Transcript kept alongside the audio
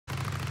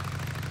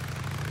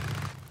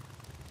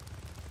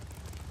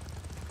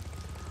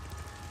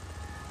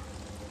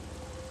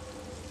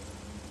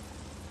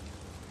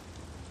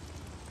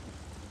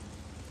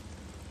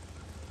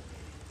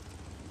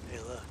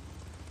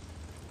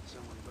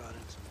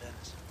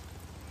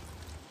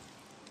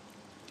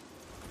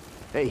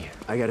Hey,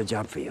 I got a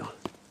job for you.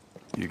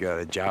 You got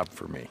a job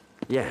for me.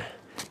 Yeah,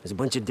 there's a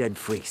bunch of dead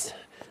freaks.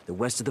 They're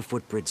west of the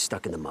footbridge,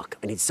 stuck in the muck.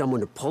 I need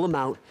someone to pull them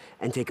out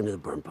and take them to the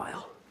burn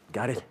pile.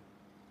 Got it?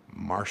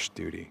 Marsh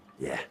duty.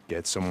 Yeah.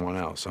 Get someone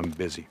else. I'm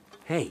busy.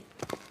 Hey,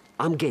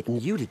 I'm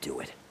getting you to do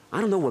it. I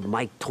don't know what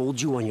Mike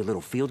told you on your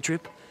little field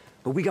trip,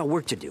 but we got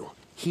work to do.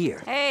 Here.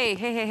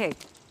 Hey.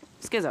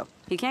 Skizzo,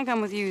 he can't come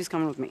with you, he's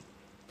coming with me.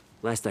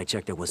 Last I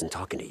checked, I wasn't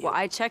talking to you. Well,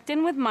 I checked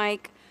in with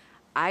Mike.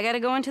 I gotta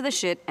go into the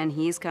shit, and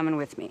he's coming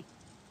with me.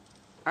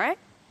 All right?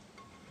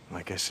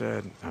 Like I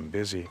said, I'm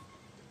busy.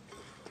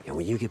 And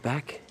when you get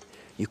back,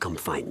 you come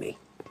find me.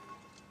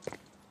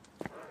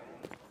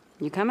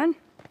 You coming?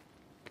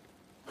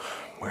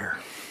 Where?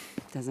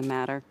 Doesn't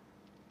matter.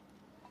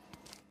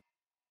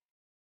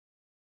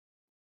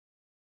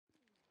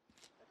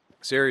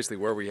 Seriously,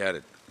 where are we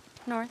headed?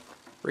 North.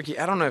 Ricky,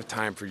 I don't have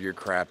time for your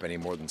crap any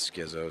more than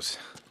Skizzo's.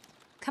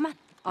 Come on,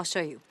 I'll show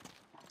you.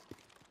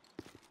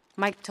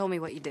 Mike told me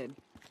what you did.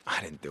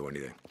 I didn't do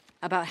anything.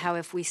 About how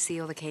if we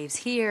seal the caves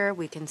here,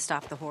 we can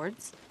stop the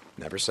hordes.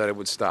 Never said it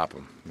would stop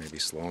him. Maybe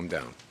slow him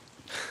down.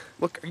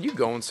 Look, are you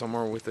going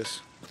somewhere with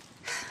this?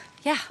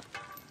 Yeah.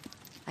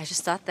 I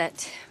just thought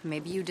that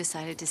maybe you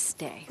decided to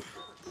stay.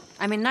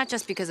 I mean, not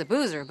just because of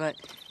Boozer, but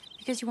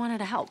because you wanted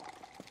to help.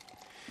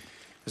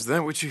 Is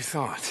that what you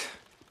thought?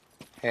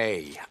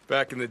 Hey,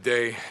 back in the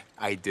day,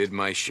 I did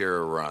my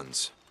share of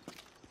runs.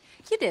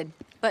 You did,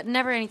 but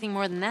never anything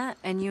more than that,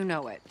 and you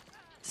know it.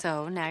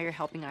 So now you're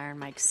helping Iron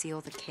Mike seal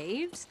the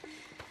caves?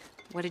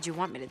 What did you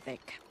want me to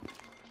think?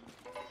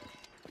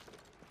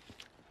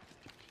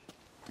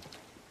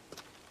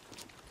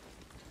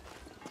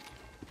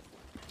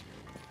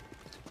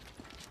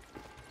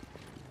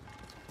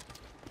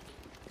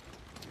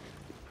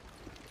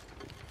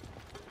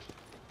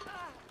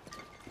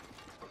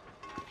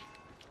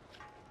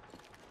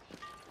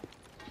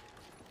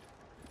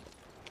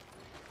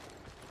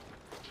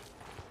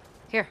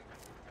 Here.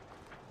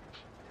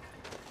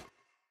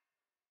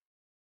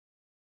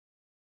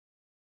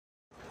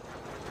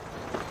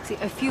 See,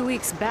 a few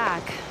weeks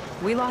back,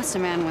 we lost a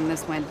man when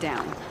this went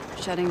down,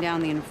 shutting down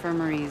the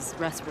infirmary's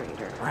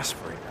respirator.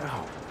 Respirator?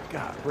 Oh,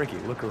 God. Ricky,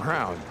 look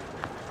around.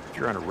 If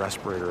you're on a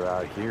respirator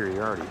out here,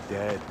 you're already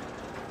dead.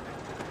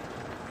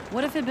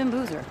 What if it'd been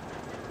Boozer?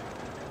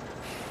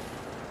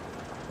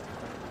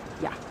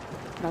 Yeah,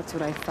 that's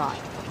what I thought.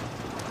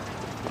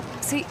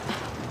 See,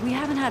 we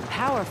haven't had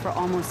power for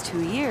almost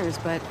 2 years,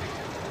 but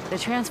the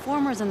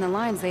transformers and the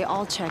lines, they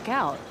all check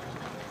out.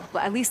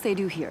 Well, at least they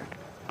do here.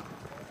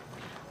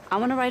 I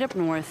want to ride up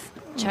north,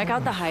 check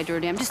out the hydro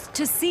dam, just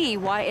to see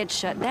why it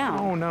shut down.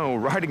 Oh, no.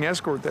 Riding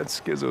escort,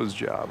 that's Skizzo's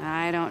job.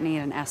 I don't need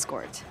an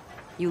escort.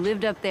 You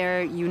lived up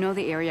there, you know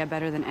the area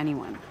better than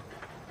anyone.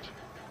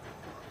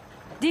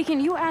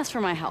 Deacon, you asked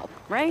for my help,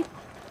 right?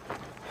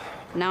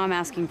 Now I'm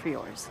asking for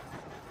yours.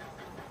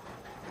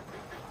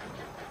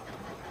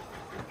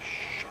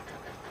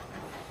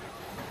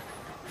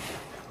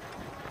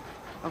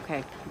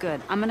 Okay,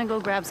 good. I'm gonna go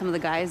grab some of the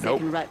guys that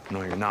can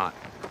No, you're not.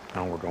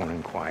 No, we're going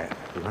in quiet.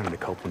 We're running to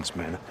Copeland's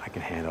men. I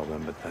can handle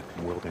them, but that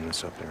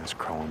wilderness up there is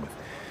crawling with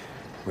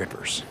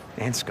rippers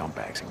and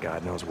scumbags and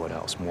God knows what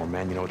else. More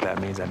men, you know what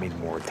that means? That means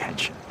more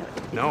attention.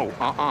 No,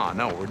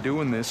 no, we're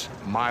doing this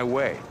my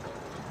way.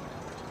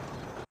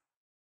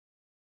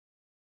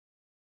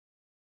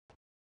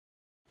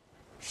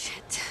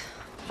 Shit.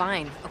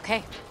 Fine,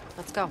 okay,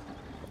 let's go.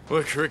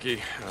 Look,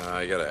 Ricky,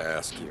 I gotta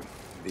ask you.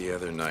 The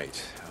other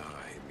night,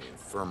 in the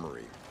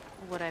infirmary.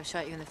 Would I have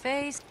shot you in the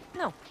face?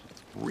 No.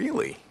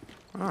 Really?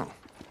 Oh.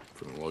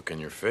 From the look in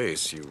your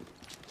face, you...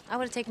 I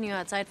would have taken you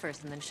outside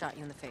first and then shot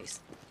you in the face.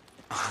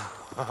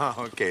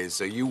 Okay,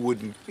 so you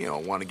wouldn't,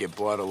 want to get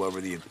blood all over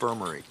the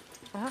infirmary.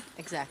 Uh-huh,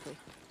 exactly.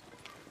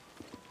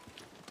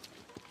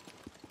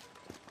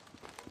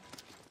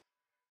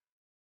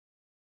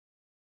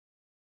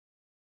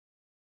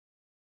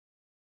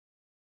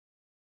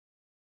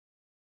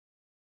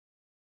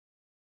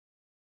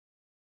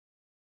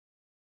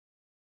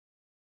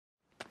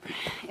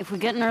 If we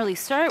get an early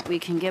start, we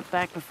can get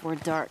back before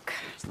dark.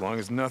 As long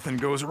as nothing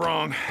goes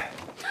wrong.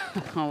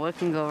 Oh, what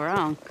can go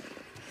wrong?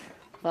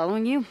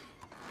 Following you?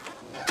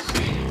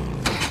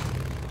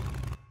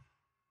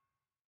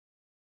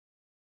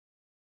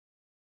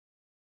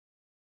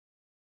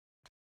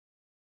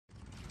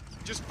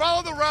 Just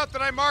follow the route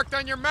that I marked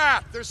on your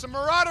map. There's some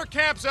marauder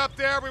camps up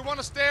there we want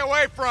to stay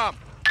away from.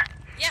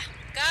 Yeah,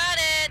 got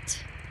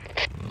it.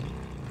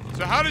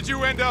 So how did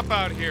you end up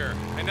out here?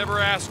 I never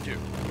asked you.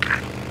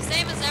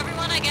 Same as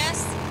everyone, I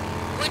guess.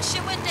 When shit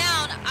went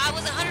down, I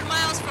was 100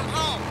 miles from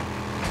home.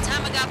 By the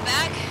time I got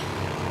back,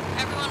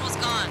 everyone was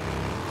gone.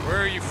 Where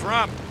are you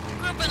from?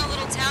 Grew up in a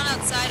little town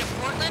outside of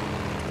Portland.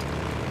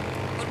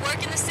 Would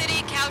work in the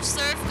city, couch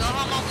surf, go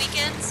home on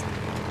weekends.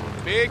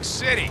 Big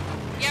city.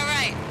 Yeah,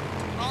 right.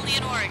 Only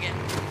in Oregon.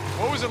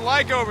 What was it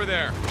like over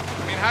there?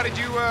 I mean, how did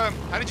you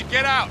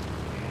get out?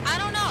 I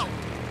don't know.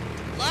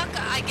 Luck,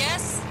 I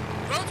guess.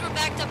 Roads were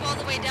backed up all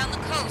the way down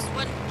the coast.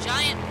 One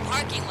giant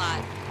parking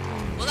lot.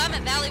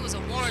 Willamette Valley was a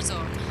war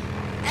zone.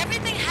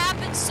 Everything happened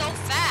happened so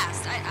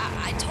fast.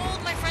 I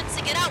told my friends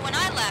to get out when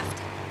I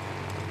left.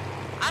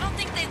 I don't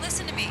think they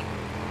listened to me.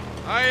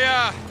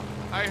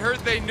 I heard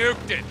they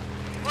nuked it.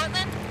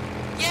 Portland?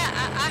 Yeah,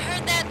 I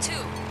heard that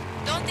too.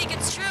 Don't think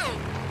it's true.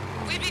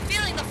 We'd be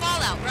feeling the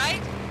fallout,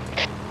 right?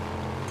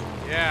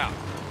 Yeah.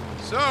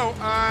 So,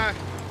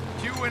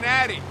 you and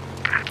Addie.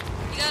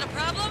 You got a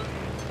problem?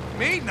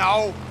 Me?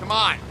 No. Come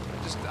on.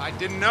 I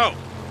didn't know.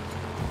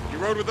 You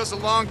rode with us a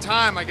long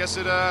time. I guess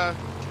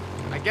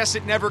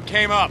it never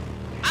came up.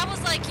 I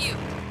was like you.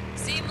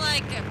 Seemed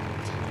like,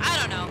 I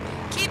don't know,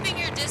 keeping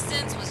your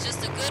distance was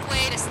just a good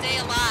way to stay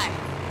alive.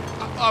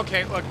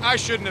 Okay, look, I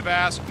shouldn't have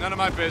asked. None of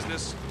my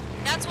business.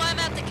 That's why I'm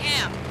at the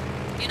camp.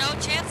 You know,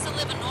 chance to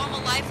live a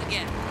normal life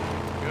again.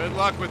 Good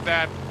luck with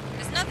that.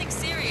 It's nothing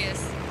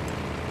serious.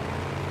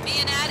 Me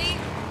and Addie?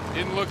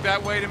 Didn't look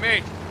that way to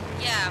me.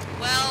 Yeah,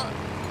 well,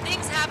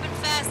 things happen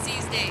fast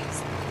these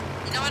days.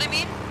 You know what I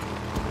mean?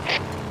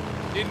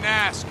 Didn't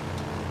ask.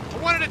 I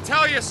wanted to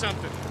tell you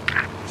something.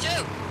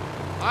 Shoot.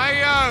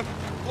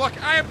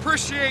 Look, I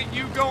appreciate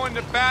you going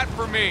to bat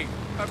for me.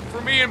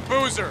 For me and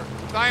Boozer.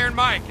 With Iron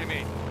Mike, I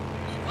mean.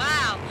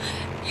 Wow,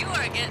 you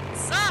are getting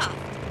soft.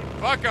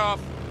 Fuck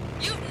off.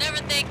 You've never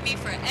thanked me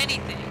for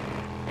anything.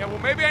 Yeah, well,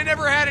 maybe I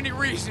never had any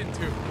reason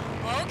to.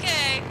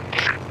 Okay.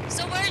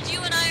 So where'd you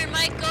and Iron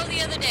Mike go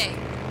the other day?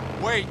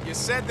 Wait, you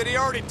said that he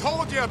already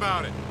told you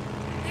about it.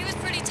 He was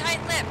pretty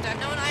tight-lipped. I've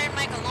known Iron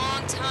Mike a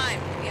long time.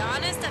 To be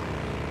honest,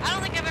 I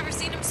don't think I've ever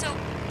seen him so,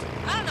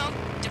 I don't know,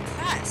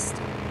 depressed.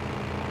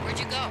 Where'd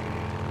you go?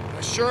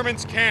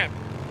 Sherman's camp.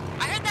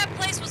 I heard that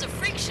place was a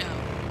freak show.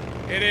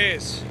 It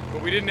is,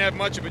 but we didn't have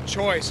much of a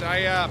choice. I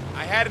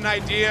had an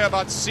idea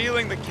about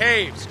sealing the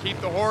caves, keep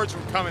the hordes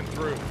from coming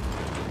through.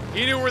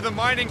 He knew where the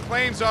mining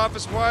claims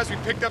office was. We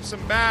picked up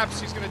some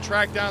maps. He's gonna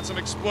track down some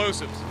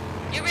explosives.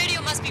 Your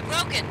radio must be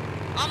broken.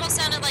 Almost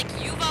sounded like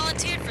you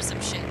volunteered for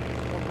some shit.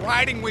 I'm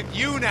riding with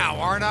you now,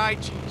 aren't I?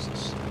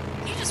 Jesus.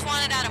 You just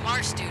wanted out of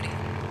march duty.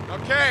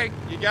 Okay,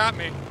 you got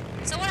me.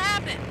 So what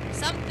happened?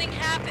 Something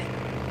happened.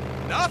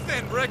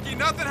 Nothing, Ricky.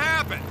 Nothing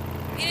happened.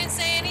 He didn't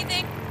say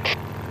anything?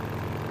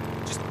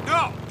 Just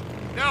no,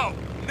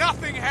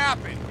 nothing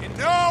happened. And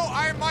no,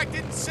 Iron Mike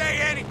didn't say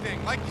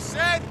anything. Like you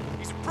said,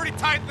 he's a pretty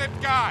tight-lipped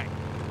guy.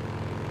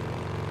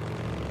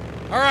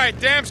 All right,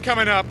 dam's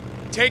coming up.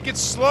 Take it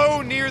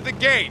slow near the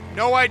gate.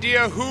 No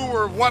idea who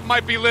or what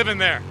might be living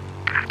there.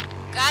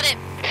 Got it.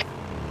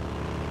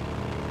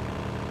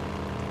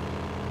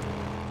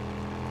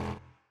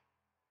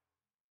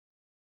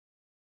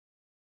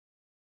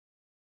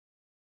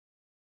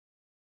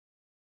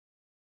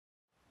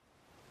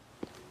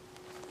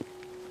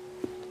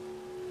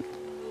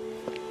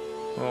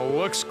 Well,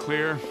 looks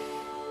clear.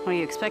 Are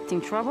you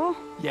expecting trouble?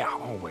 Yeah,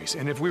 always.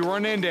 And if we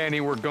run into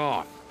any, we're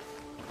gone.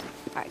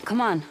 All right,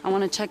 come on. I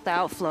want to check the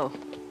outflow.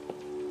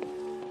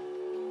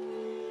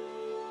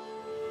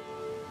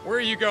 Where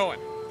are you going?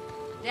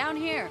 Down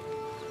here.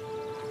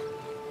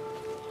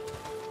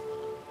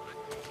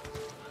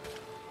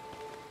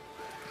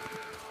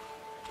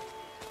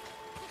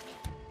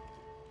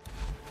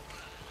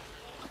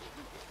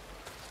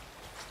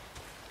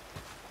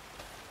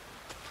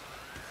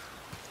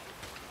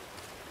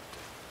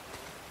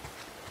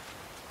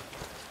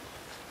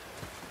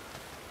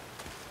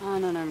 Oh,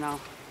 no.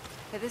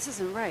 Hey, this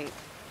isn't right.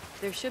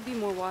 There should be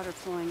more water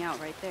flowing out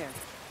right there.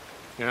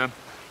 Yeah?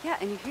 Yeah,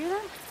 and you hear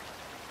that?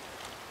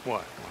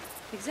 What?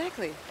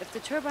 Exactly. If the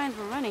turbines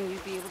were running,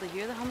 you'd be able to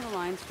hear the hum of the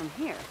lines from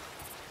here.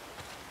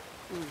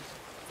 Oh.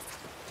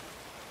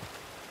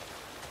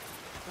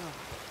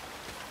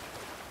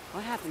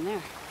 What happened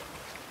there?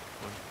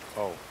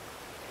 Oh.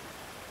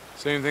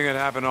 Same thing that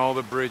happened to all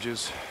the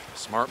bridges.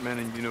 Smart men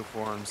in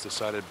uniforms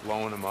decided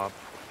blowing them up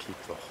would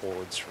keep the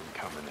hordes from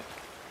coming in.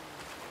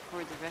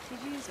 Hordes of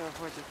refugees or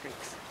hordes of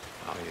freaks?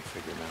 How you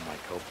figure men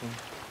like Copeland?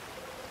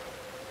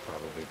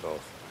 Probably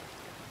both.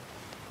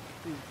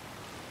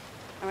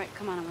 All right,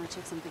 come on, I'm gonna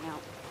check something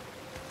out.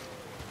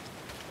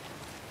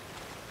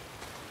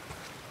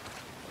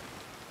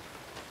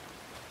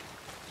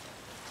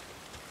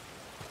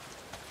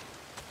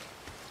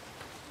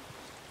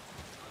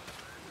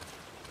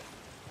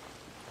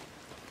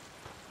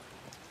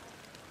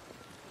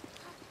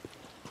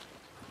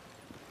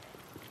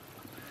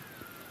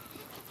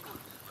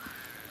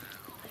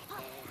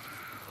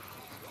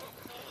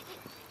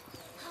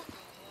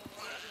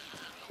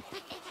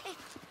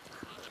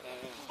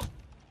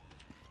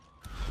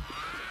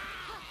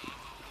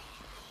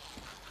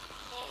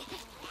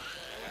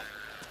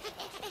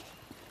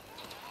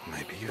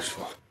 Might be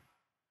useful.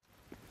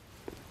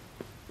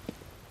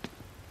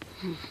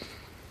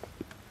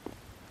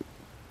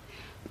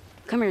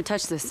 Come here,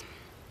 touch this.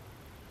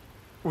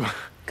 What?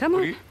 Come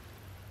What on.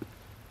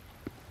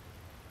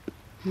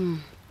 do you...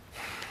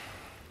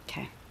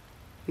 Okay.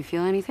 You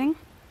feel anything?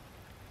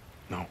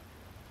 No.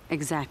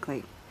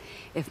 Exactly.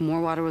 If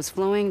more water was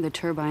flowing, the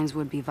turbines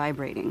would be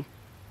vibrating.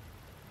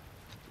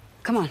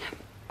 Come on.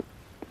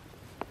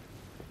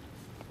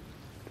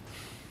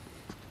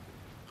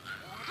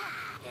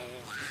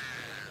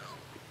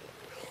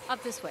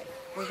 Up this way.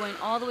 We're going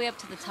all the way up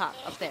to the top,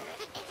 up there.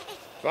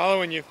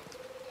 Following you.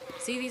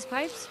 See these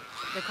pipes?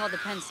 They're called the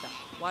penstock.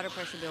 Water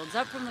pressure builds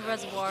up from the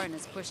reservoir and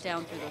is pushed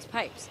down through those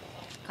pipes,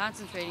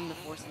 concentrating the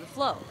force of the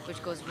flow,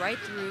 which goes right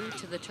through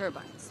to the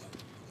turbines.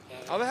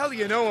 How the hell do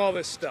you know all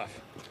this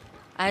stuff?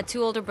 I had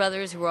 2 older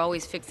brothers who were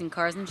always fixing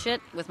cars and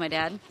shit with my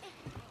dad.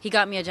 He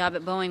got me a job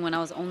at Boeing when I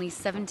was only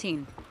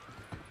 17.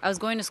 I was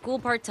going to school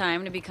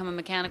part-time to become a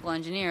mechanical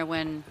engineer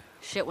when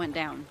shit went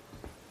down.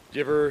 Did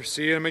you ever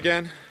see him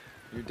again?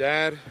 Your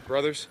dad,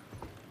 brothers?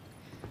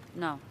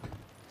 No.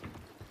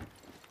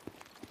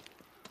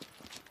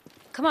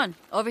 Come on,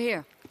 over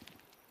here.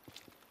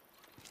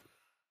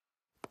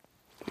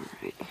 All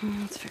right,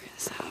 let's figure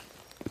this out.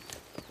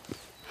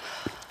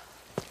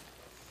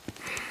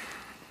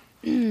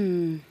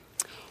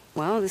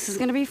 Well, this is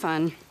gonna be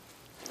fun.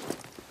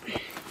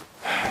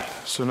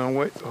 So now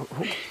wait,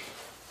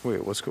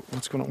 wait, what's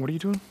going on? What are you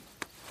doing?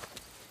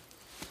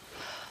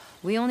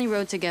 We only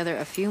rode together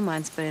a few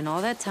months, but in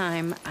all that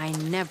time, I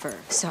never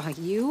saw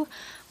you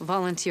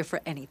volunteer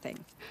for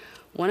anything.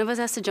 One of us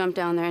has to jump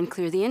down there and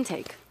clear the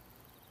intake.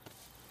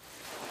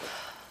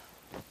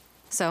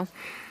 So,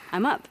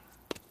 I'm up.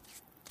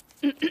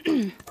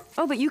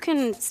 Oh, but you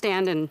can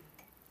stand and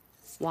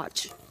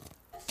watch.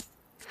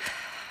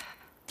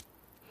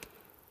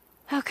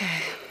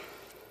 Okay.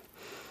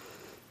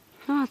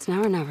 Oh, it's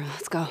now or never.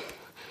 Let's go.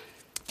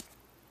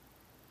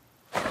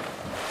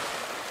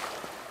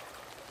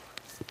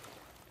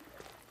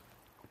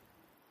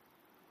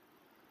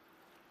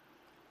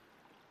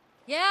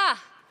 Yeah,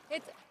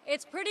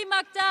 it's pretty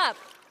mucked up.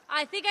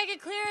 I think I can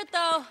clear it,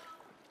 though.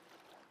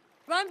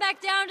 Run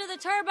back down to the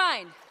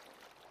turbine.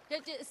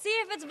 See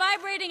if it's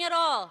vibrating at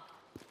all.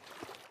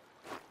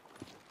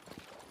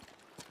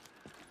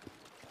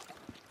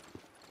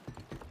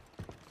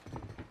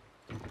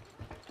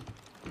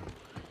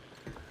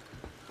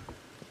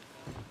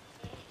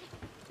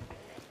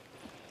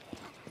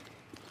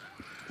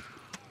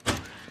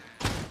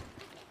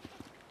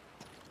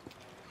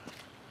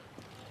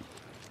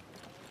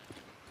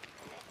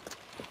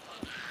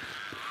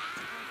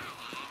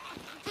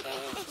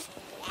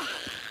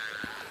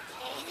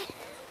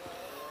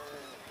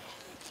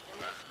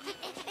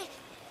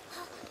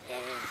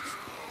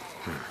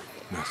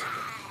 Nothing.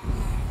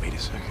 Wait a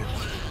second.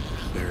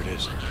 There it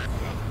is.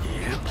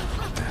 Yep,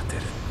 that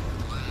did it.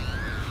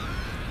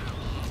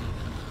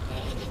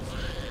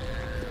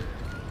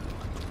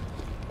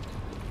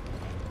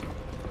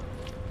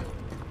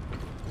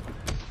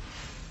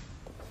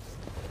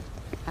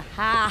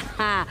 Ha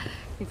ha!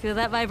 You feel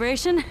that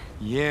vibration?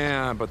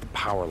 Yeah, but the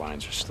power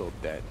lines are still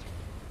dead.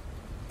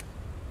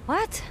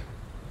 What?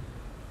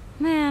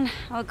 Man,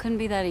 oh, it couldn't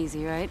be that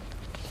easy, right?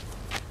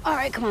 All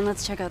right, come on,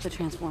 let's check out the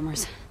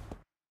transformers.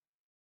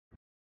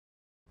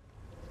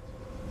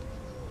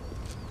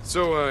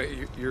 So,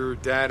 your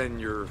dad and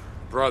your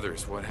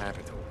brothers, what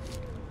happened to them?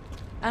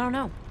 I don't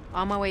know.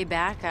 On my way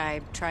back,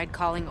 I tried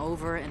calling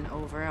over and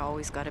over. I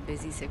always got a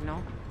busy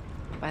signal.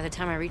 By the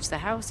time I reached the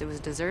house, it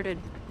was deserted.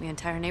 The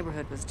entire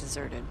neighborhood was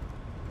deserted.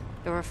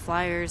 There were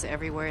flyers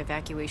everywhere,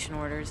 evacuation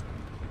orders.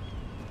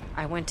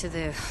 I went to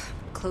the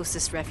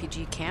closest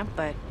refugee camp,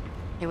 but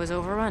it was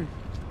overrun.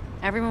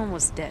 Everyone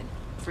was dead.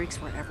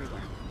 Freaks were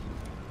everywhere.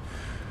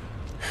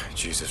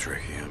 Jesus,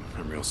 Ricky,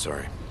 I'm real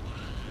sorry.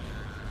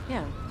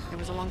 Yeah, it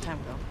was a long time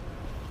ago.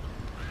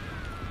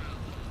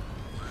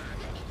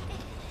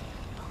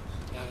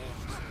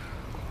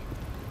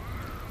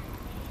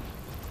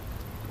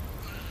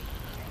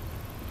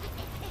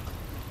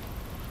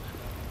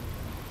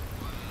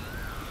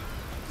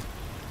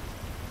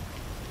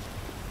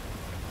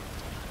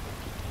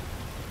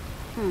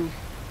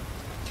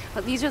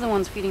 But these are the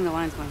ones feeding the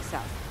lines going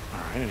south. All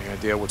right, any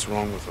idea what's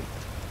wrong with them?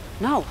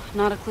 No,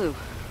 not a clue.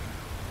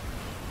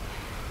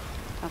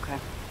 Okay.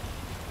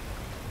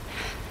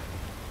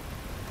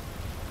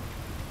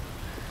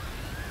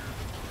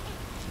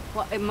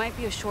 Well, it might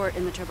be a short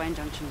in the turbine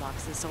junction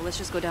boxes, so let's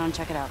just go down and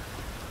check it out.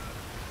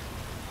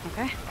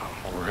 Okay?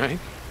 All right.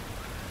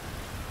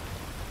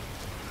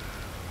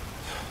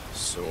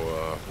 So,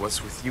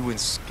 what's with you and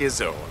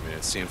Skizzo? I mean,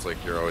 it seems like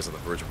you're always on the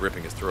verge of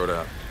ripping his throat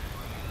out.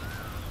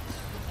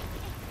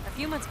 A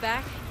few months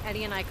back,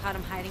 Eddie and I caught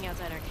him hiding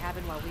outside our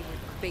cabin while we were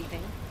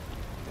bathing.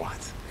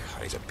 What?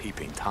 God, he's a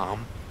peeping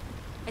Tom.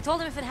 I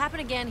told him if it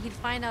happened again, he'd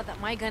find out that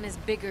my gun is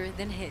bigger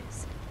than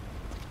his.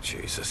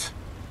 Jesus.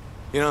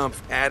 You know,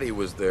 if Addie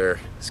was there,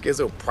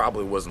 Skizzo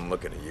probably wasn't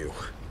looking at you.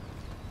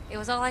 It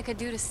was all I could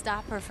do to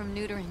stop her from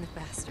neutering the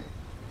bastard.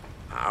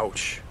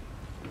 Ouch.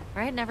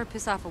 Right? Never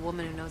piss off a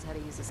woman who knows how to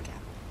use a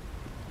scalpel.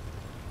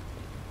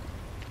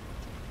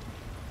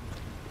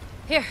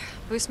 Here,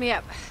 boost me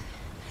up.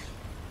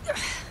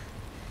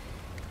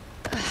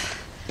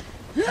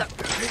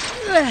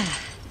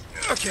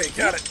 Okay,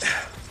 got it.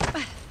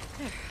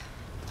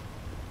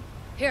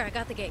 Here, I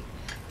got the gate.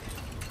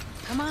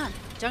 Come on.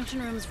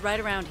 Junction room's right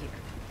around here.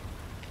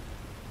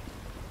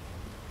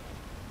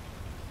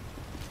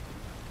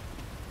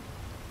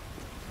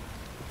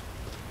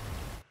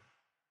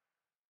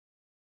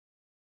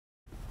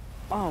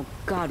 Oh,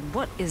 God,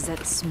 what is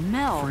that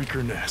smell?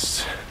 Freaker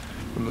nests.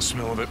 From the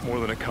smell of it, more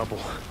than a couple.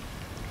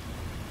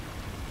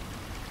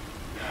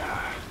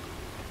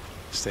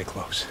 Stay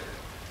close.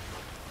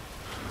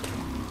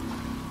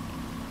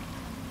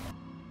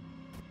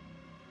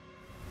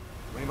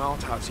 How many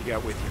Molotovs you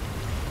got with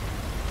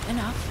you?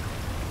 Enough.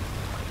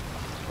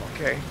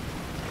 Okay.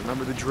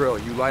 Remember the drill.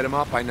 You light them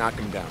up, I knock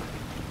them down.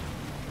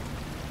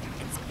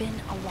 It's been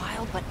a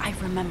while, but I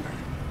remember.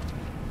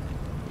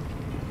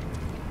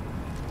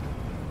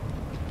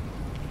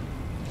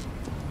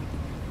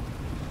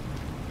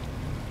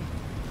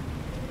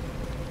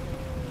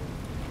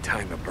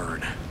 Time to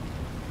burn.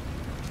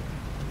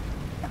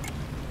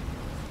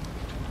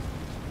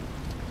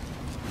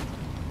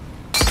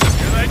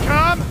 Here they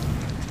come!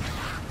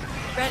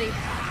 Ready.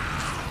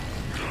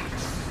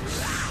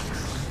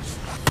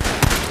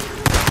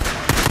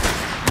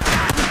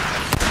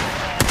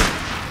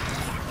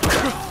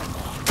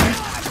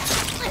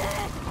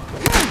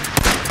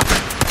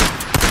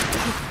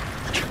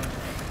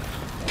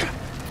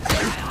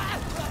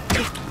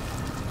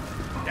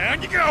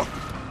 Down you go!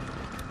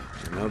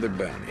 Another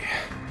bounty.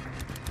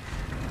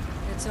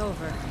 It's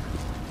over.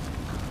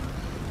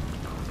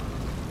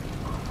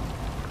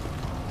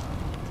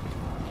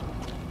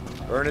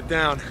 Burn it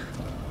down.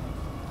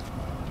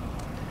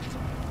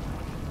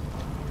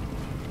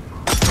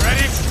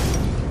 Ready?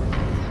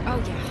 Oh,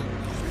 yeah.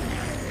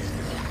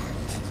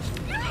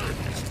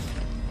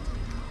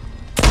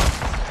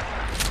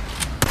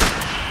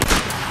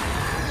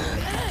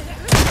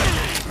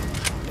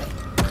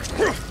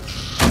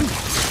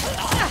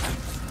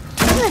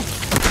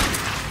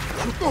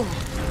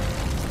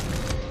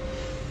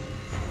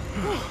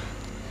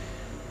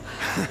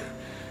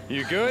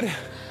 You good?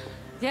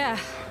 Yeah.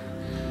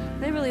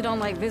 They really don't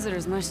like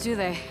visitors much, do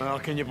they? Well,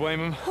 can you blame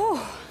him?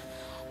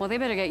 Well, they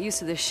better get used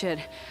to this shit.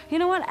 You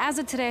know what? As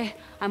of today,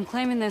 I'm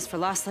claiming this for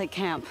Lost Lake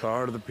Camp.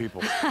 Power to the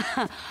people.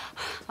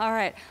 All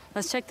right,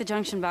 let's check the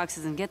junction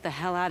boxes and get the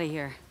hell out of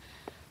here.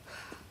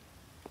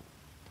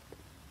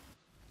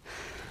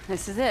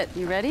 This is it.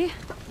 You ready?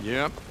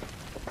 Yep.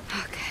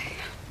 Okay.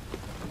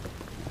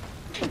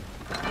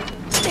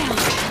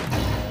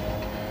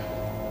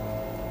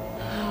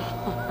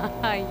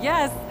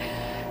 Yes!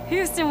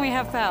 Houston, we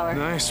have power.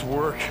 Nice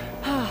work.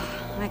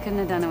 I couldn't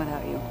have done it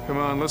without you. Come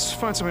on, let's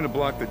find something to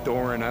block the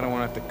door in. I don't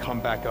want to have to come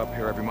back up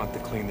here every month to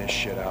clean this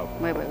shit out.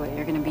 Wait.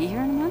 You're gonna be here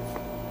in a month?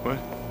 What?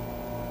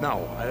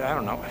 No, I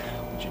don't know.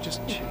 Would you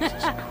just... Jesus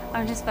Christ.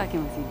 I'm just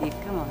fucking with you, Deep.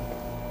 Come on.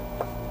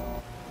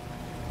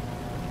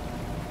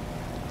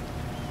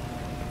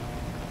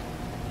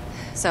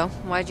 So,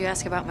 why'd you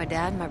ask about my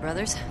dad and my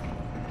brothers?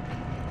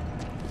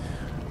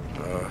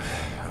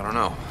 I don't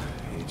know.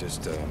 He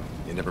just,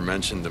 you never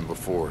mentioned them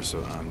before,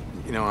 so,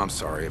 you know, I'm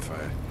sorry if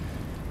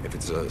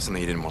it's something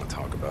you didn't want to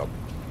talk about.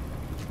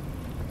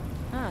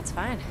 No, it's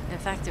fine. In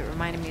fact, it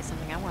reminded me of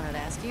something I wanted to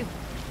ask you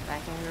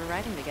back when we were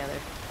riding together.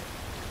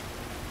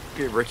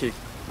 Okay, Ricky,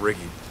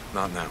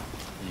 not now.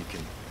 You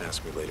can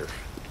ask me later.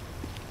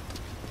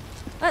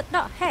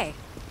 No, hey!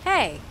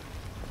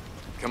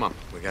 Come on,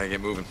 we gotta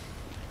get moving.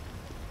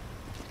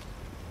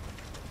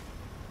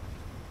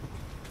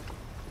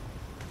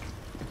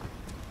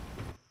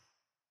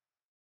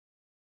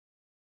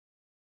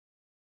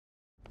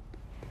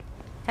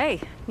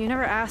 Hey, you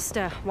never asked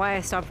why I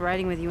stopped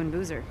riding with you and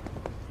Boozer.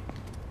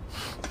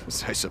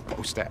 Was I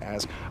supposed to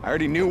ask? I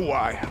already knew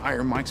why.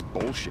 Iron Mike's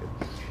bullshit.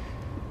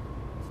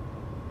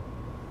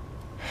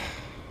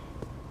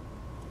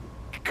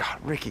 God,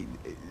 Ricky,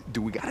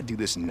 do we gotta do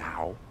this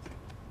now?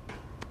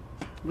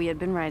 We had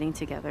been riding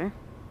together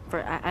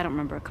for, I don't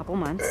remember, a couple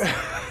months.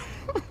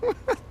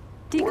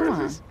 Dee, Where come is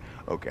on. this?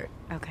 Okay.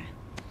 Okay.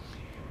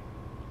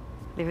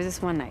 There was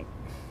this one night,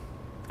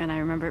 and I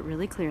remember it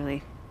really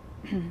clearly.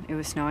 It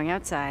was snowing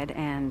outside,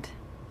 and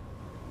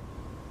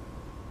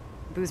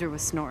Boozer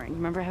was snoring.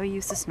 Remember how he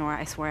used to snore?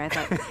 I swear I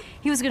thought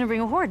he was gonna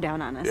bring a horde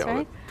down on us, Yeah, right?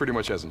 well, that pretty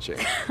much hasn't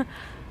changed.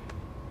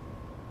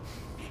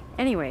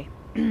 Anyway,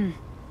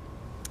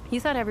 you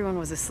thought everyone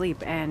was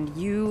asleep, and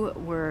you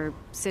were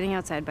sitting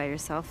outside by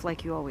yourself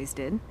like you always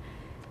did,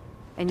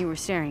 and you were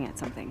staring at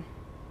something.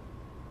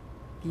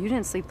 You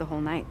didn't sleep the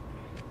whole night.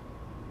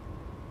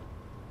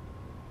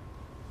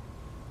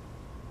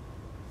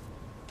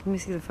 Let me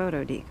see the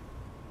photo, Deke.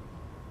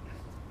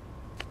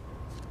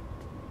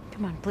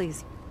 Come on,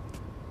 please.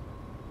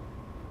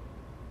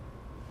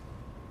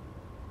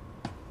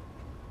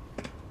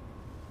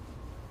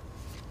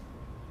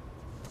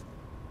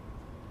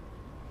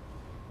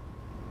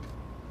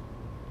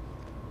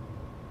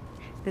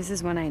 This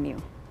is when I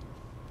knew.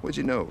 What'd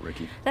you know,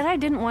 Ricky? That I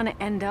didn't want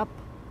to end up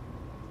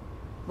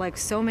like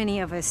so many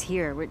of us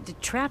here. We're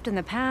trapped in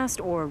the past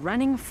or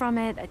running from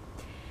it.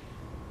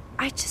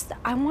 I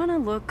want to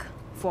look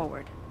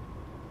forward.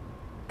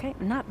 Okay?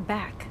 Not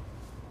back.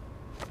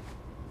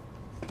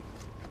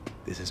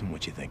 This isn't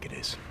what you think it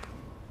is,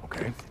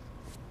 okay?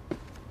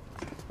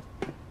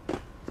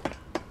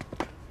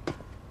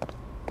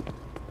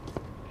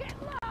 Get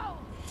low!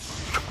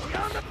 We're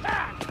on the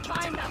back!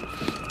 Find them!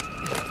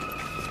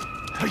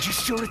 Are you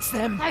sure it's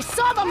them? I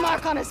saw the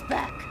mark on his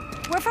back!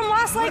 We're from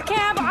Lost Lake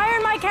Camp.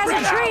 Iron Mike has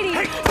a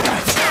treaty.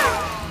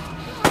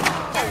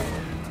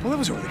 Well, that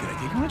was a really good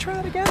idea. You want to try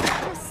that again?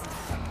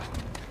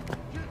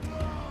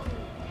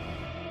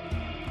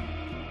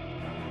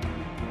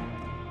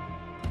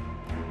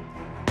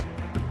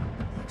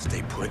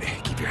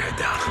 your head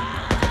down.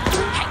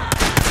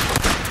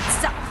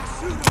 Stop.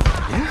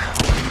 Yeah?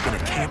 You've been a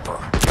camper.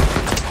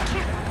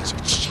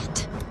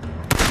 Shit.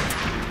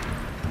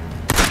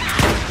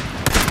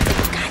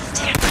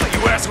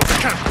 You assholes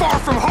are kind of far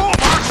from home,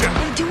 aren't you? What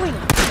are you doing?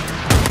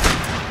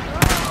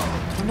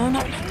 No,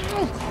 no, no,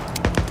 no.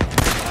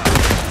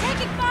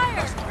 Taking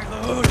fire!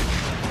 Reload.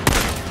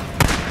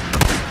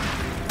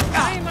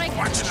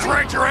 Why don't you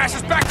drag your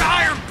asses back to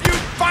Iron Butte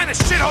and find the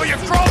shithole you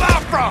crawled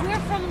out from? We're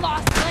from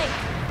Lost Lake.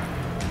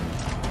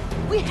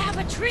 We have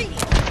a treaty.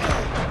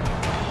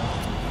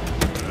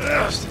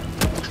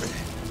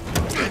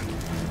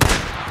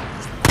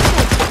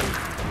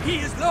 He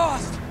is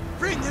lost!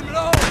 Bring him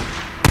low!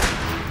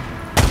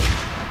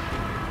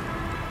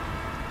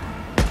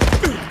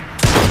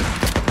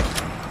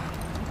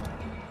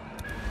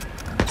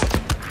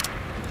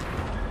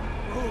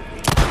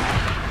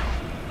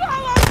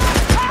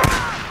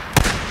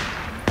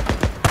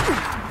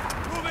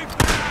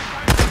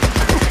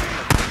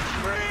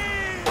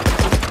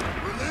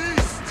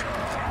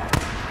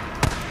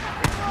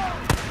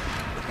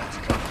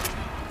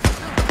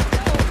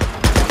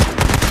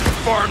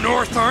 Far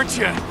north, aren't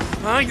you?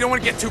 Huh? You don't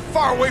want to get too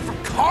far away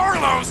from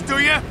Carlos, do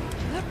you?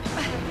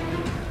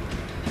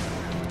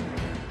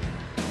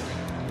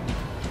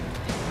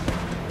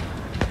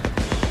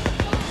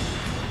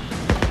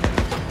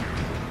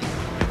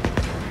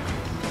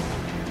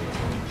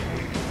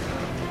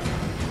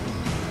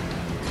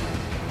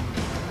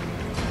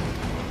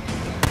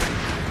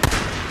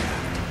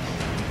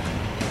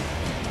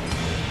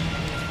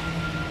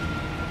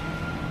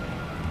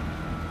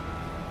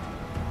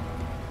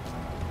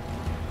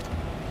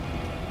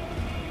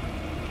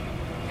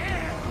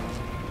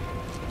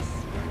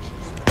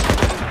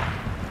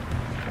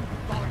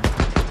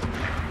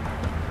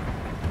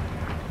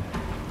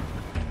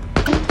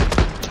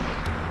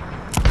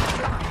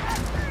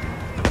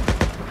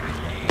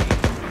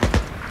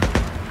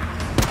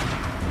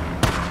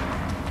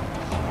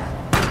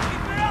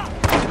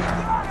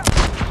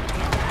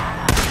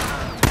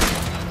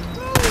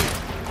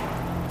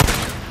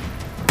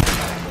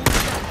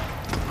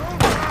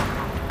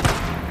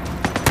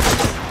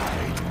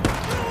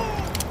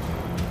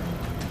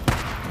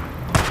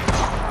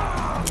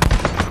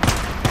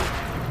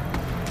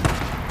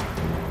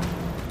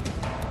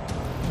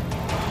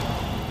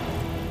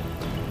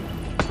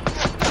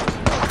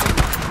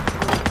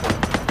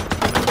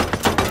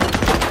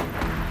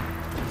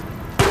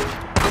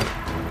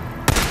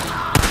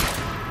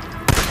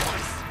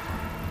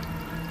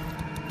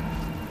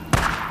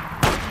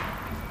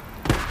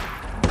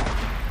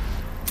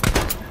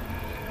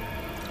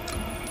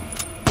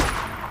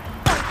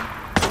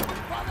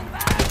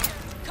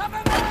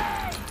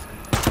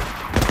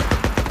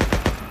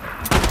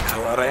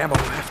 Out of ammo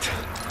left.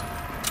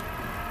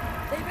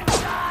 They've been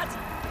shot!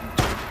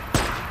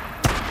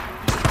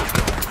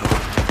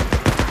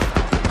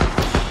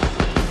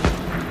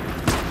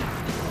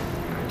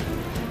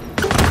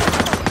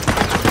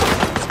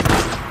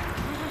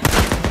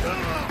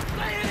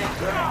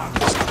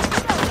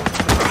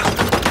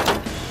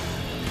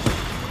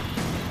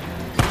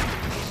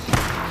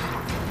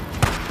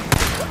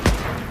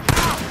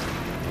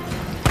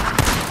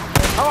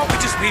 How about we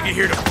just leave you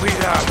here to bleed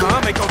out,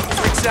 huh? Make all the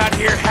freaks out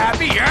here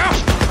happy, yeah?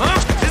 Huh?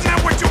 Isn't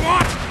that what you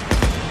want?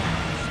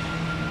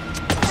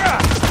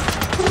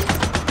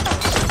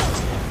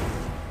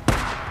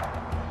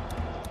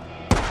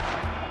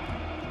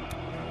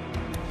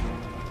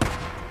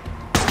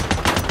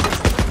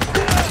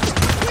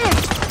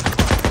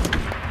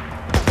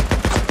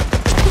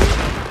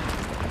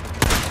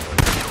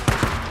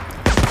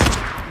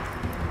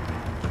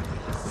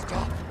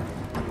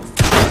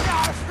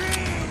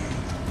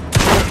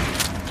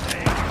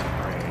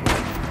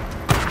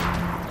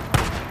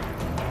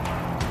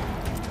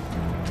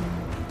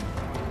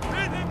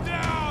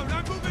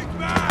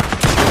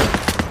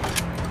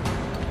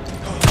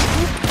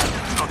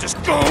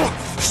 Just go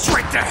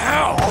straight to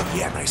hell! Oh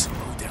yeah, nice and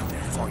low down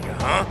there for you,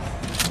 huh?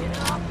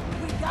 Get up!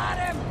 We got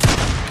him!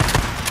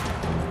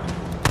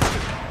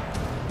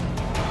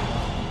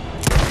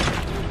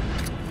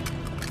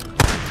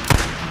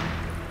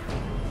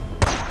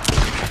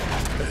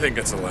 I think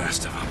that's the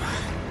last of them.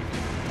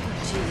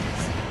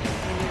 Jesus.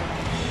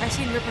 I've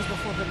seen Rippers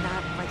before, but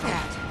not like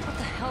that. What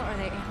the hell are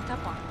they amped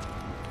up on?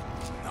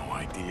 No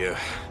idea.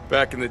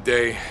 Back in the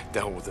day,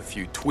 dealt with a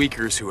few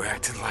tweakers who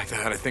acted like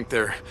that. I think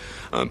they're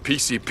on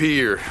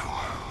PCP or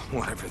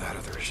whatever that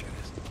other shit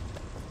is.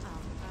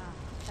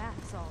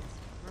 Bath salts.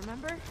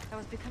 Remember? That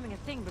was becoming a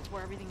thing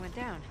before everything went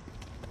down.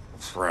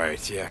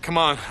 Right, yeah. Come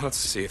on, let's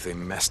see if they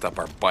messed up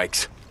our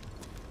bikes.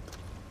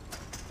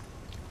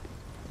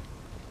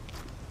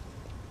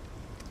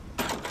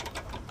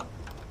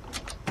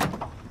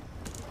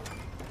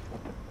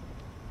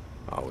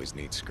 Always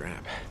need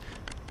scrap.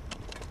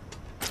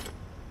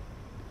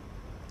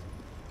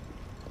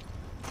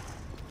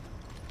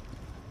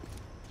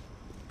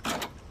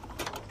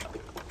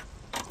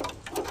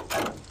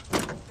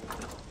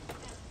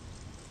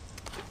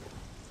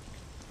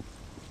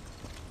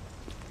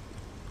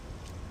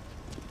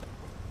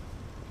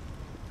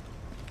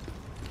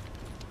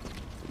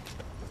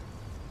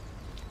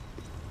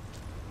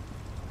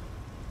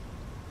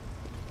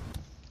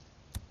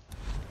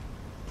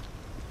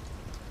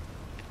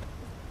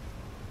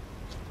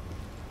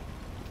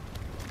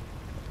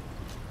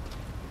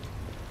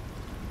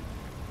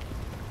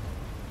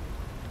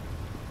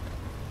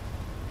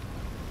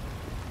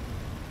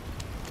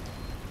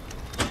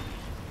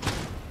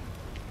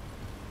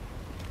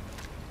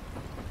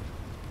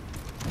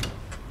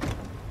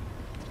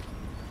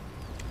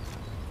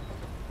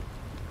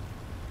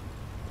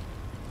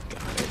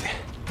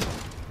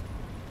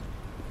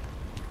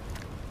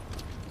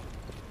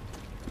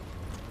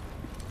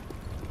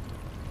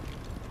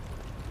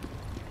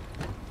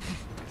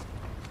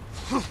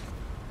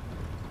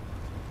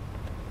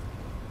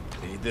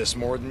 needed this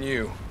more than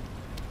you.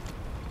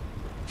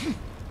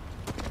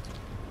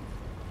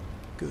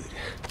 Good.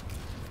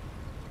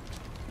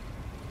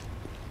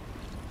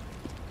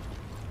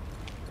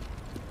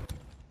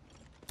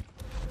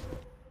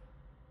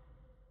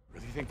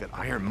 Really think that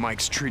Iron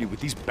Mike's treaty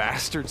with these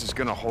bastards is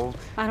gonna hold?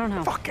 I don't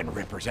know. Fucking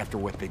Rippers, after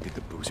what they did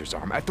to Boozer's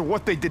arm, after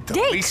what they did to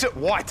Dick! Lisa,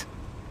 what?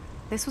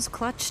 This was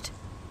clutched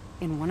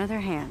in one of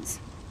their hands.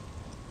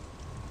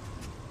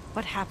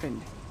 What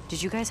happened?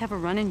 Did you guys have a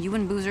run-in, you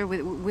and Boozer,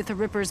 with the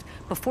Rippers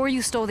before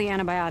you stole the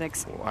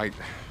antibiotics? Well,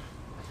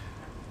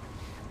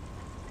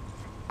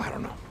 I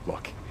don't know.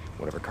 Look,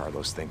 whatever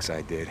Carlos thinks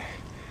I did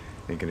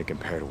ain't gonna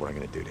compare to what I'm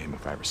gonna do to him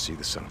if I ever see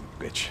the son of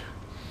a bitch.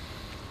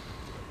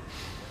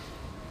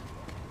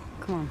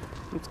 Come on,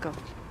 let's go.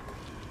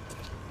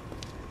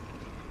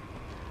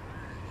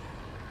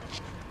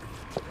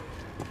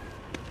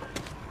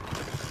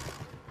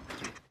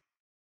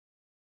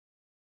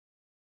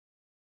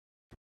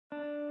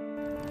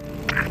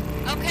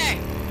 Okay,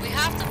 we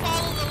have to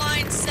follow the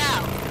line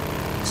south.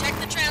 Check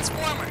the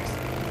transformers.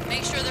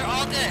 Make sure they're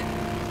all good.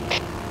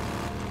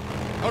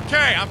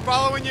 Okay, I'm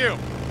following you.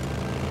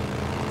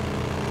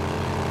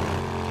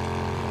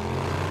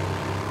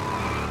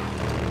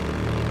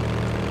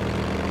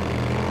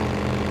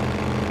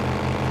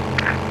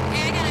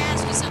 Hey, I gotta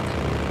ask you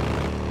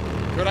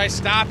something. Could I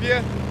stop you?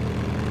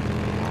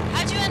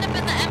 How'd you end up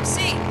in the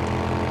MC?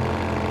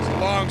 It's a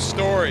long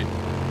story.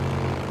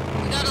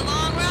 We got a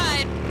long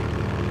ride.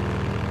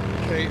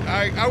 Okay,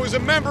 I was a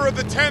member of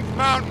the 10th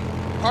Mountain,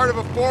 part of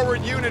a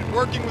forward unit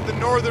working with the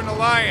Northern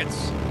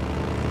Alliance.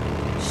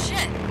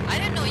 Shit, I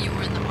didn't know you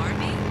were in the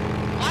army.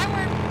 Why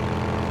were...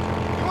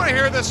 You want to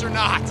hear this or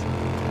not?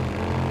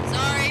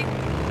 Sorry.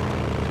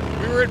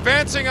 We were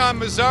advancing on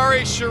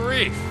Mazar-e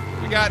Sharif.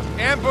 We got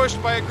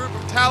ambushed by a group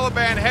of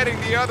Taliban heading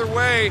the other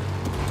way,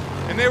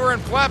 and they were in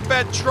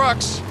flatbed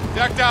trucks,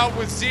 decked out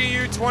with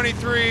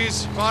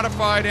ZU-23s,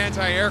 modified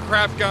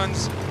anti-aircraft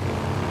guns.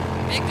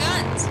 Big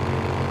guns.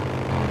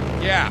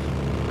 Yeah,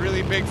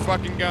 really big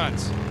fucking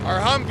guns. Our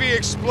Humvee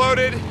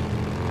exploded,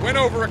 went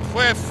over a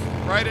cliff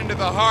right into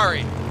the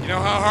Hari. You know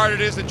how hard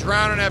it is to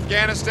drown in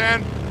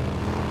Afghanistan?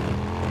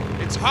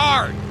 It's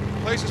hard.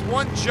 The place is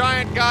one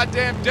giant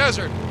goddamn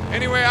desert.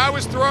 Anyway, I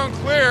was thrown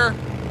clear,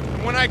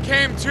 and when I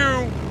came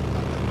to,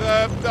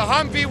 the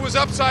Humvee was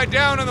upside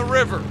down in the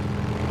river.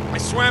 I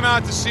swam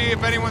out to see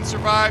if anyone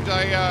survived.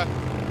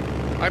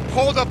 I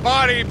pulled a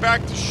body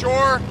back to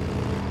shore,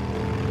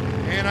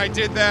 and I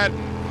did that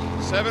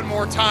 7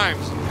 more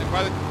times. And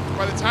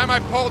by the time I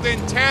pulled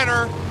in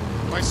Tanner,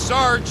 my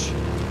Sarge,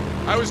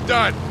 I was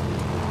done.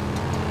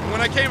 And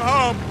when I came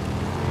home,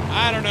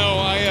 I don't know,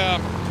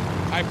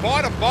 I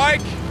bought a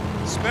bike,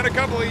 spent a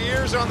couple of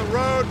years on the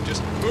road,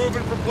 just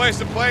moving from place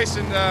to place,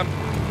 and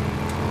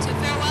So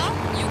farewell,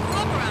 you grew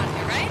up around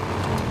here, right?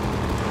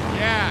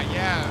 Yeah.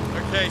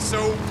 Okay,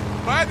 so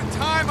by the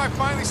time I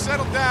finally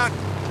settled down,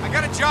 I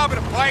got a job at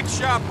a bike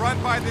shop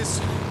run by this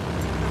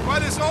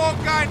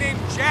old guy named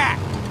Jack.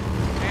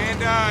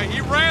 And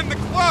he ran the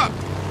club.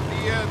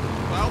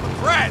 The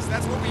Prez,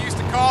 that's what we used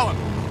to call him.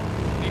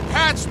 He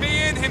patched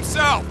me in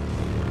himself.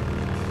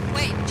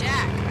 Wait,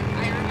 Jack.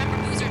 I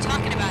remember Boozer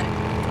talking about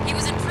it. He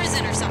was in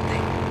prison or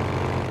something.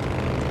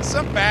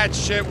 Some bad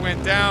shit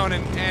went down,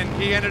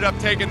 and he ended up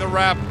taking the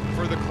rap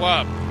for the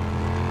club.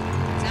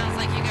 Sounds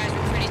like you guys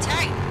were pretty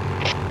tight.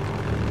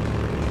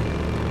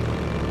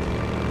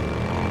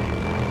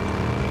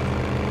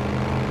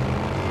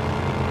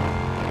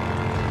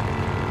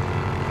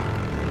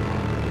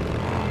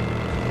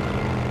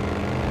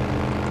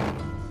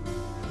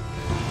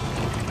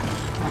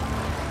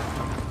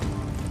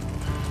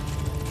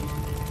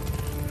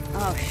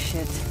 Oh,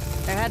 shit.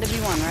 There had to be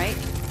one, right?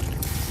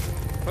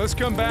 Let's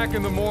come back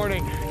in the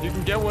morning. You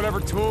can get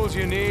whatever tools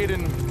you need,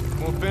 and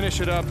we'll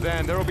finish it up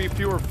then. There'll be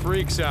fewer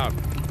freaks out.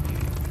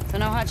 So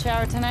no hot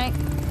shower tonight?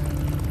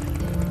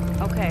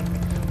 Okay,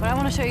 but I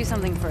want to show you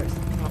something first.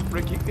 Oh,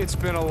 Ricky, it's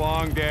been a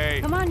long day.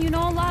 Come on, you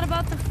know a lot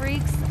about the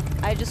freaks.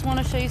 I just want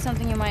to show you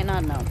something you might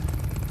not know.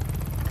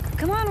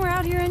 Come on, we're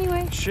out here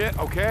anyway. Shit,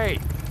 okay.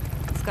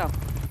 Let's go.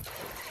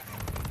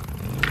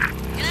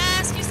 Can I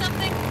ask you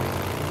something?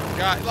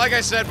 God, like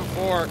I said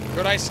before,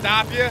 could I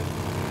stop you?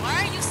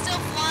 Why are you still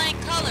flying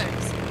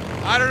colors?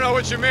 I don't know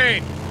what you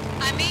mean.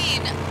 I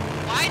mean,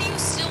 why do you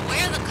still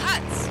wear the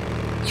cuts?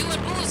 You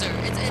and Boozer,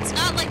 it's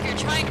not like you're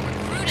trying to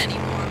recruit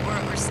anymore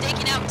or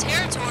staking out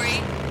territory.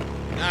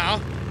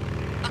 No.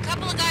 A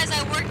couple of guys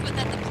I worked with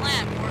at the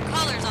plant wore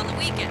colors on the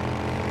weekend.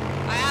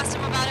 I asked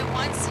them about it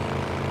once.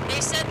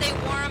 They said they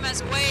wore them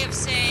as a way of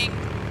saying,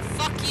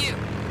 fuck you,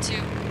 to,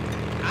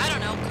 I don't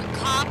know,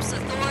 cops,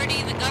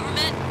 authority, the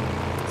government.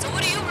 So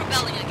what are you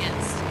rebelling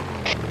against?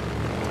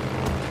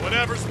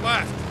 Whatever's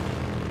left.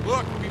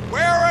 Look, we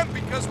wear them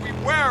because we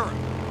wear them.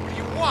 What do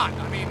you want?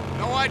 I mean,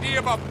 no idea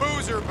about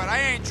Boozer, but I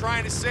ain't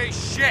trying to say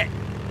shit.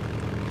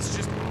 It's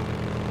just...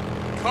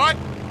 cut.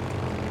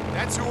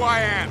 That's who I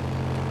am.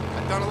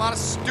 I've done a lot of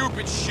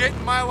stupid shit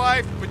in my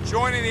life, but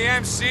joining the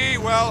MC,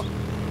 well...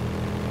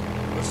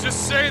 let's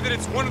just say that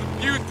it's one of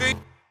the few things...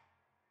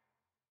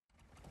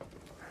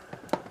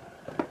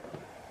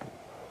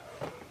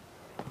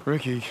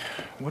 Ricky,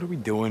 what are we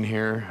doing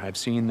here? I've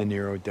seen the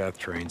Nero death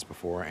trains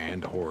before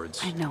and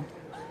hordes. I know.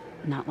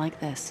 Not like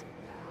this.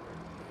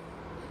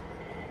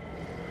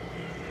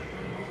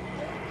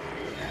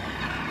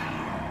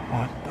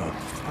 What the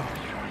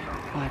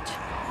fuck? Watch.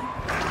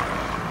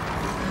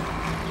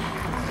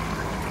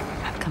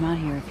 I've come out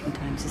here a few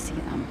times to see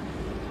them.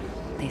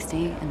 They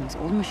stay in those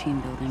old machine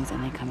buildings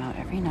and they come out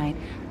every night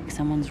like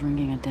someone's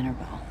ringing a dinner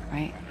bell,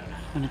 right?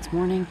 When it's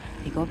morning,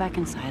 they go back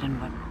inside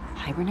and what,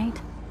 hibernate?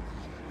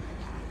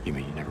 You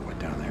mean you never went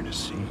down there to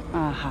see?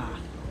 Aha.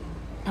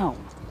 No.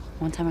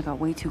 One time I got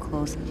way too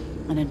close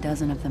and a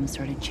dozen of them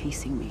started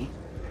chasing me.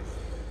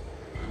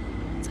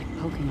 It's like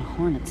poking a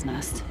hornet's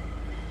nest.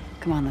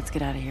 Come on, let's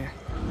get out of here.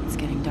 It's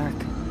getting dark.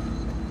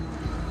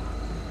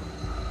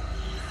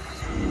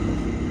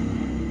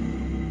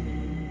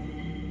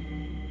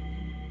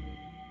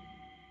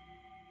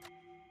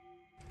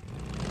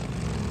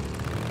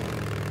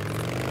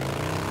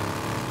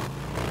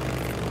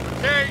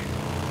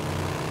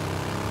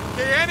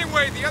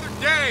 Anyway, the other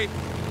day,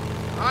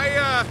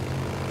 I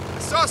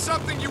saw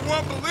something you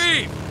won't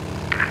believe.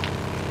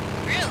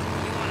 Really?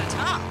 You want to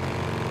talk?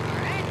 All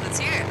right, let's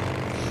hear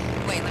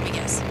it. Wait, let me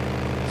guess.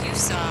 You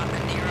saw a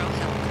Nero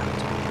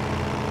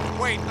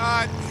helicopter. Wait,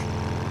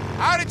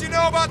 how did you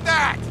know about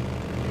that?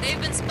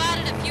 They've been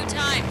spotted a few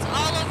times,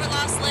 all over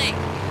Lost Lake.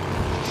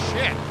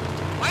 Shit.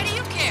 Why do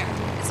you care?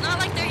 It's not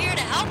like they're here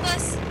to help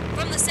us.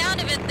 From the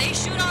sound of it, they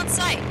shoot on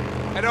sight.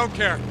 I don't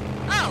care.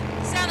 Oh,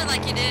 sounded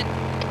like you did.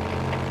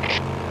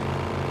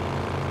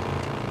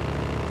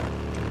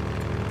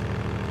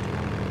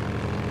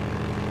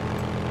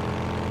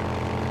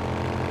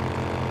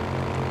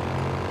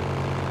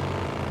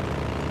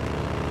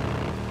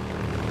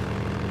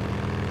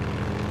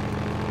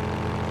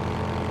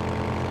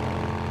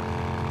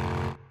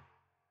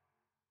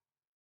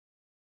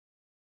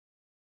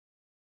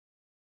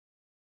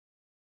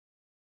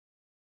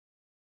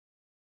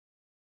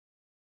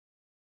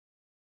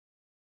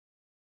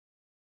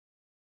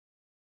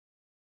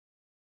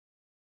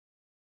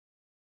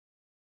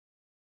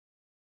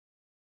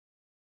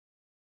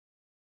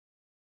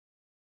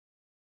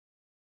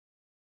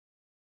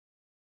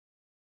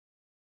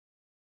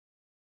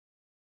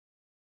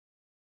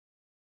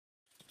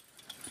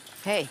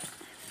 Hey,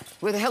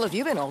 where the hell have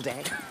you been all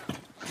day?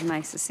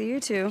 Nice to see you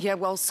too. Yeah,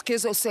 well,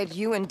 Skizzo said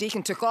you and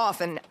Deacon took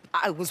off, and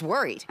I was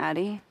worried.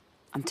 Addie,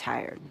 I'm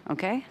tired,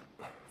 okay?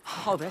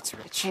 Oh, that's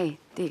rich. Hey,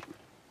 Deke.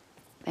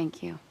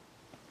 Thank you.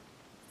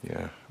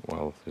 Yeah,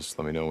 well, just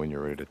let me know when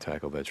you're ready to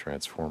tackle that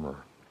transformer.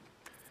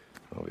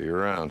 I'll be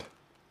around.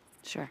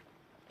 Sure.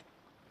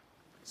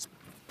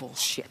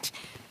 Bullshit.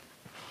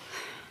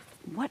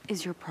 What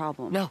is your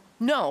problem?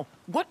 No.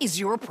 What is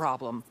your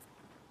problem?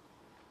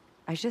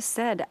 I just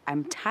said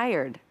I'm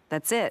tired.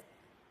 That's it.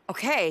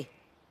 Okay,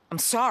 I'm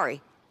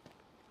sorry.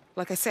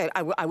 Like I said,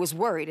 I was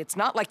worried. It's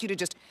not like you to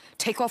just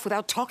take off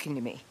without talking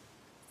to me.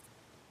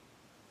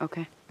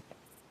 Okay.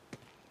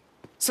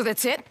 So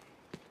that's it?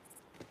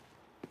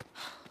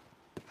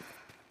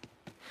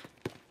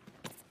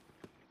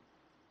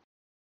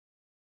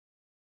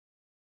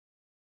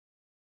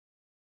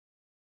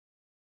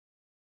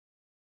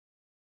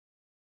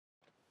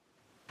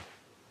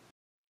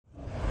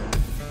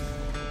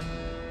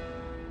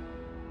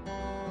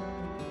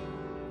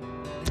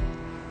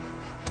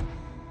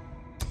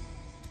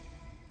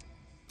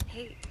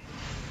 Hey,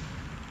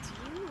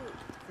 do you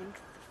think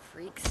the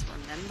freaks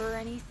remember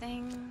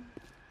anything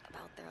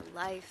about their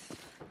life,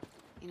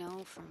 you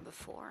know, from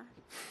before?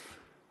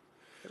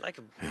 They're like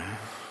a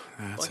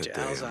That's bunch a of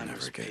day I'm Alzheimer's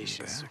never getting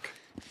patients. back.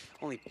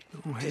 Only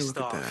Oh, hey, pissed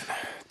look at off.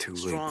 that. Too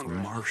late for Stronger.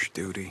 marsh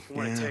duty. You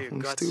wanna tear your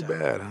it's guts too out.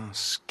 bad, huh?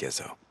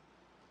 Skizzo.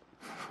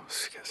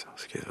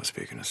 Skizzo.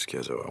 Speaking of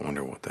Skizzo, I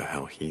wonder what the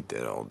hell he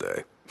did all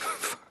day.